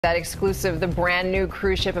That exclusive, the brand new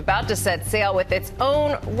cruise ship about to set sail with its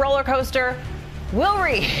own roller coaster.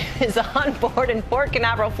 Wilry is on board in Port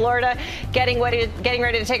Canaveral, Florida, getting ready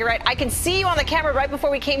to take a ride. I can see you on the camera right before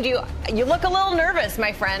we came to you. You look a little nervous,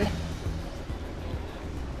 my friend.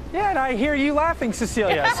 Yeah, and I hear you laughing,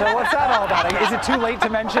 Cecilia. So what's that all about? Is it too late to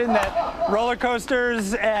mention that roller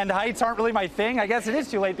coasters and heights aren't really my thing? I guess it is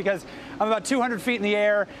too late because I'm about 200 feet in the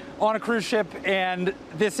air on a cruise ship, and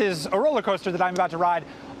this is a roller coaster that I'm about to ride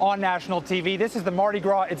on national TV. This is the Mardi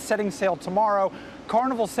Gras. It's setting sail tomorrow.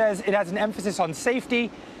 Carnival says it has an emphasis on safety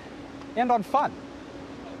and on fun.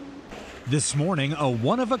 This morning, a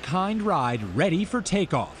one-of-a-kind ride ready for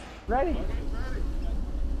takeoff. Ready?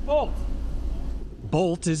 Bolt.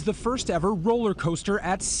 Bolt is the first ever roller coaster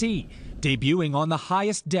at sea, debuting on the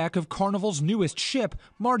highest deck of Carnival's newest ship,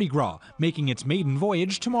 Mardi Gras, making its maiden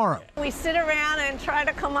voyage tomorrow. We sit around and try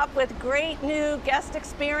to come up with great new guest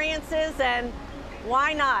experiences, and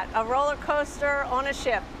why not? A roller coaster on a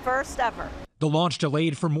ship, first ever. The launch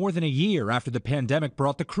delayed for more than a year after the pandemic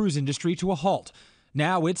brought the cruise industry to a halt.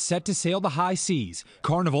 Now it's set to sail the high seas.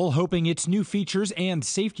 Carnival hoping its new features and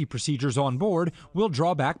safety procedures on board will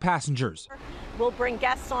draw back passengers. We'll bring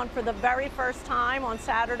guests on for the very first time on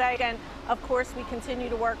Saturday. And of course, we continue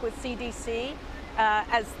to work with CDC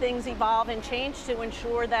as things evolve and change to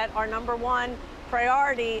ensure that our #1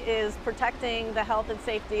 priority is protecting the health and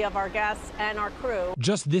safety of our guests and our crew.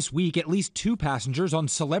 Just this week, at least 2 passengers on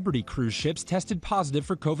celebrity cruise ships tested positive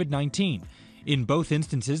for COVID-19. In both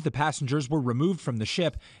instances, the passengers were removed from the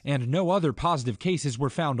ship and no other positive cases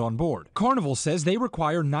were found on board. Carnival says they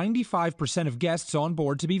require 95% of guests on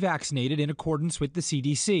board to be vaccinated in accordance with the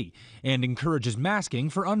CDC and encourages masking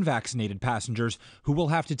for unvaccinated passengers who will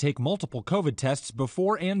have to take multiple COVID tests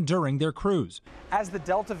before and during their cruise. As the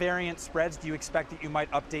Delta variant spreads, do you expect that you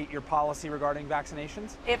might update your policy regarding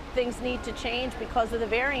vaccinations? If things need to change because of the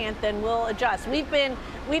variant, then we'll adjust. We've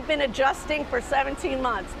been adjusting for 17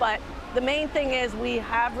 months, but the main thing is we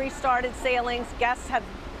have restarted sailings. Guests have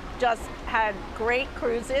just had great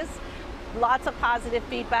cruises, lots of positive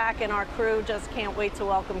feedback, and our crew just can't wait to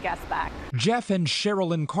welcome guests back. Jeff and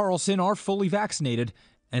Sherilyn Carlson are fully vaccinated,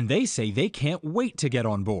 and they say they can't wait to get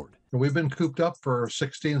on board. We've been cooped up for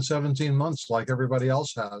 16, 17 months like everybody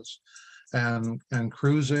else has, and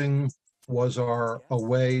cruising was a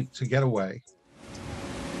way to get away.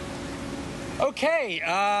 Okay,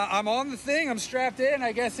 I'm on the thing. I'm strapped in.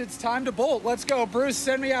 I guess it's time to bolt. Let's go. Bruce,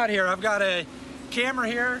 send me out here. I've got a camera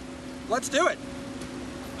here. Let's do it.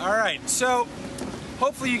 All right, so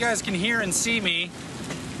hopefully you guys can hear and see me.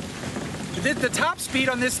 The top speed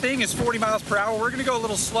on this thing is 40 miles per hour. We're gonna go a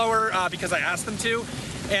little slower because I asked them to,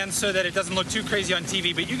 and so that it doesn't look too crazy on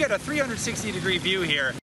TV, but you get a 360-degree view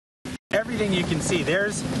here. Everything you can see.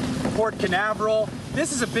 There's Port Canaveral.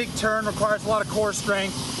 This is a big turn, requires a lot of core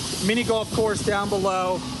strength. Mini golf course down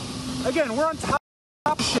below. Again, we're on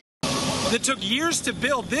top ship that took years to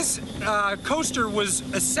build. This coaster was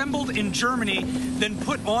assembled in Germany, then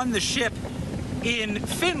put on the ship in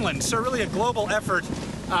Finland. So really a global effort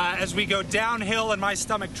as we go downhill and my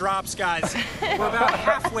stomach drops, guys. We're about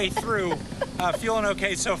halfway through, feeling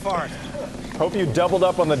okay so far. Hope you doubled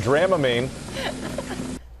up on the Dramamine.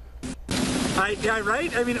 Yeah,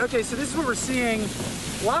 right? I mean, okay, so this is what we're seeing.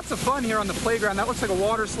 Lots of fun here on the playground. That looks like a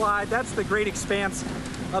water slide. That's the great expanse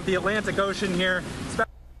of the Atlantic Ocean here. It's about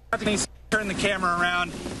to turn the camera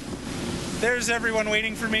around. There's everyone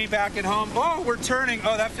waiting for me back at home. Oh, we're turning.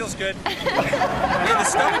 Oh, that feels good. Yeah, the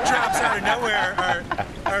stomach drops out of nowhere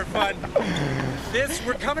are fun.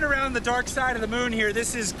 We're coming around the dark side of the moon here.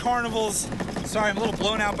 This is Carnival's, sorry, I'm a little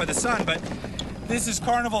blown out by the sun, but this is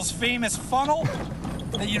Carnival's famous funnel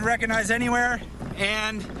that you'd recognize anywhere.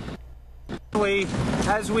 And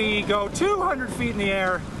as we go 200 feet in the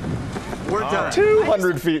air, we're done.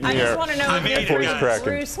 200 feet in the air. I just want to know if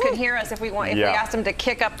Bruce could hear us if we asked him to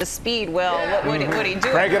kick up the speed. Will, what would he do?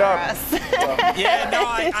 Crank it up. Us? Yeah, no,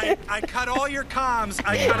 I cut all your comms.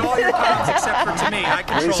 I cut all your comms except for to me. I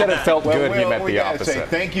control He said that. it felt good. He meant we the gotta opposite. say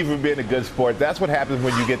thank you for being a good sport. That's what happens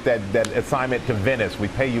when you get that assignment to Venice. We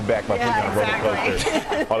pay you back by putting on a roller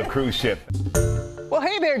coaster on a cruise ship. Well,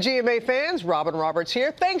 hey there, GMA fans. Robin Roberts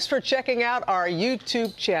here. Thanks for checking out our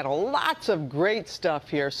YouTube channel. Lots of great stuff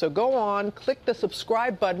here. So go on, click the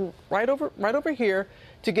subscribe button right over here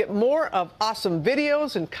to get more of awesome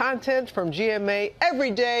videos and content from GMA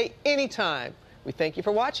every day, anytime. We thank you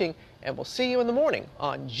for watching, and we'll see you in the morning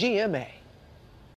on GMA.